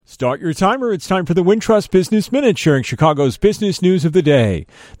Start your timer. It's time for the Wintrust Business Minute, sharing Chicago's business news of the day.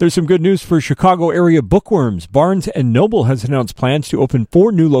 There's some good news for Chicago area bookworms. Barnes & Noble has announced plans to open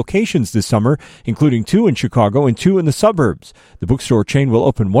 4 new locations this summer, including 2 in Chicago and 2 in the suburbs. The bookstore chain will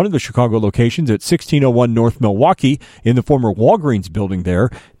open one of the Chicago locations at 1601 North Milwaukee in the former Walgreens building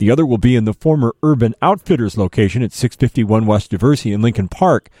there. The other will be in the former Urban Outfitters location at 651 West Diversey in Lincoln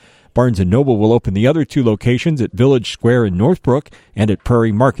Park. Barnes & Noble will open the other 2 locations at Village Square in Northbrook and at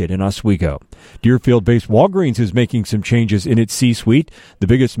Prairie Market in Oswego. Deerfield-based Walgreens is making some changes in its C-suite. The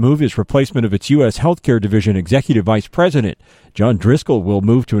biggest move is replacement of its U.S. Healthcare Division Executive Vice President. John Driscoll will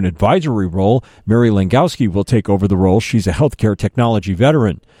move to an advisory role. Mary Langowski will take over the role. She's a healthcare technology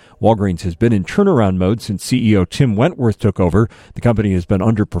veteran. Walgreens has been in turnaround mode since CEO Tim Wentworth took over. The company has been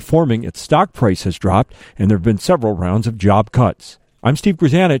underperforming. Its stock price has dropped, and there have been several rounds of job cuts. I'm Steve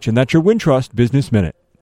Grzanich, and that's your Wintrust Business Minute.